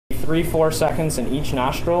3-4 seconds in each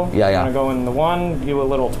nostril. Yeah. I'm gonna go in the one, do a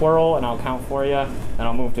little twirl, and I'll count for you, and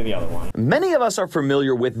I'll move to the other one. Many of us are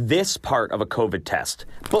familiar with this part of a COVID test,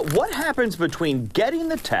 but what happens between getting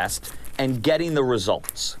the test and getting the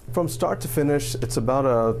results? From start to finish, it's about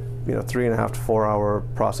a 3.5 to 4 hour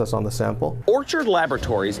process on the sample. Orchard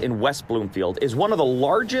Laboratories in West Bloomfield is one of the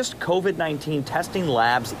largest COVID-19 testing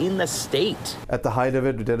labs in the state. At the height of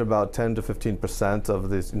it, we did about 10 to 15% of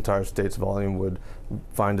the entire state's volume would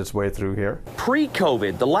find its way through here.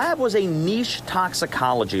 Pre-COVID, the lab was a niche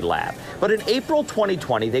toxicology lab, but in April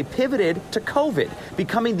 2020, they pivoted to COVID,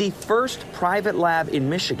 becoming the first private lab in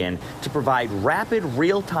Michigan to provide rapid,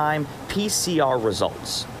 real-time PCR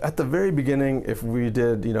results. At the very beginning, if we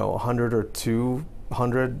did 100 or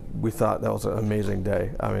 200, we thought that was an amazing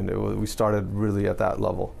day. I mean, we started really at that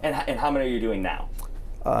level. And how many are you doing now?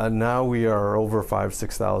 Now we are over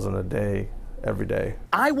 5,000-6,000 a day, every day.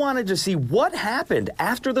 I wanted to see what happened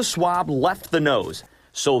after the swab left the nose.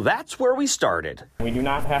 So that's where we started. We do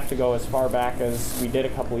not have to go as far back as we did a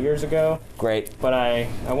couple years ago. Great. But I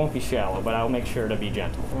won't be shallow, but I'll make sure to be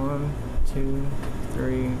gentle. 1, 2,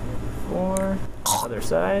 3, 4. Other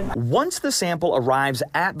side. Once the sample arrives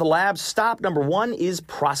at the lab, stop number 1 is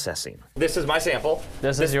processing. This is my sample.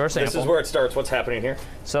 This is your sample. This is where it starts. What's happening here?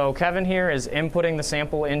 So Kevin here is inputting the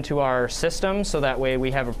sample into our system, so that way we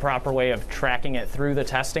have a proper way of tracking it through the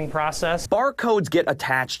testing process. Barcodes get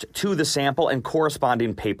attached to the sample and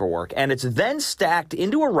corresponding paperwork, and it's then stacked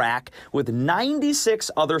into a rack with 96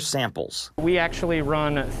 other samples. We actually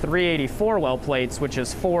run 384 well plates, which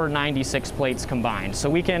is 496 plates combined. So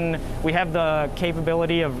we have the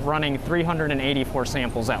capability of running 384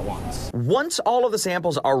 samples at once. Once all of the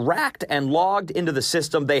samples are racked and logged into the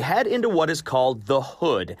system, they head into what is called the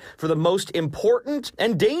hood for the most important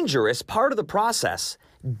and dangerous part of the process,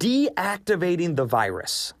 deactivating the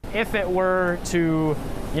virus. If it were to,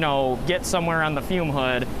 get somewhere on the fume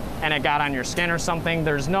hood and it got on your skin or something,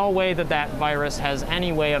 there's no way that virus has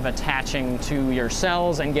any way of attaching to your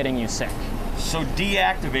cells and getting you sick. So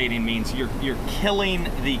deactivating means you're killing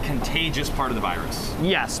the contagious part of the virus?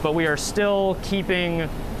 Yes, but we are still keeping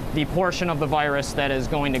the portion of the virus that is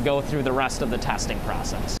going to go through the rest of the testing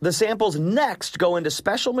process. The samples next go into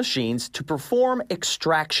special machines to perform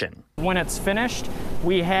extraction. When it's finished,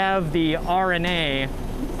 we have the RNA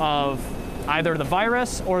of either the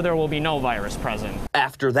virus or there will be no virus present.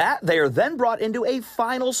 After that, they are then brought into a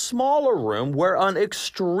final smaller room where an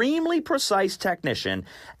extremely precise technician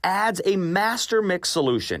adds a master mix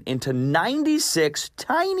solution into 96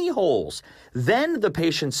 tiny holes. Then the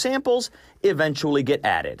patient's samples eventually get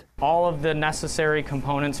added. All of the necessary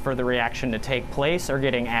components for the reaction to take place are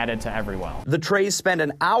getting added to every well. The trays spend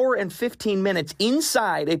an hour and 15 minutes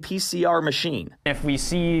inside a PCR machine. If we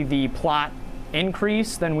see the plot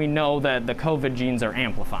increase, then we know that the COVID genes are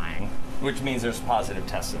amplifying. Which means there's positive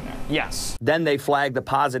tests in there. Yes. Then they flag the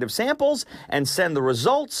positive samples and send the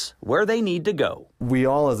results where they need to go. We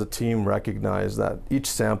all as a team recognize that each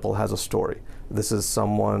sample has a story. This is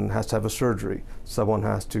someone has to have a surgery, someone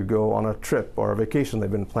has to go on a trip or a vacation they've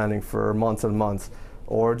been planning for months and months,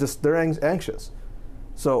 or just they're anxious.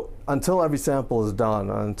 So until every sample is done,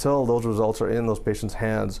 until those results are in those patients'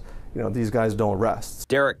 hands, these guys don't rest.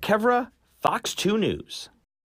 Derek Kevra, Fox 2 News.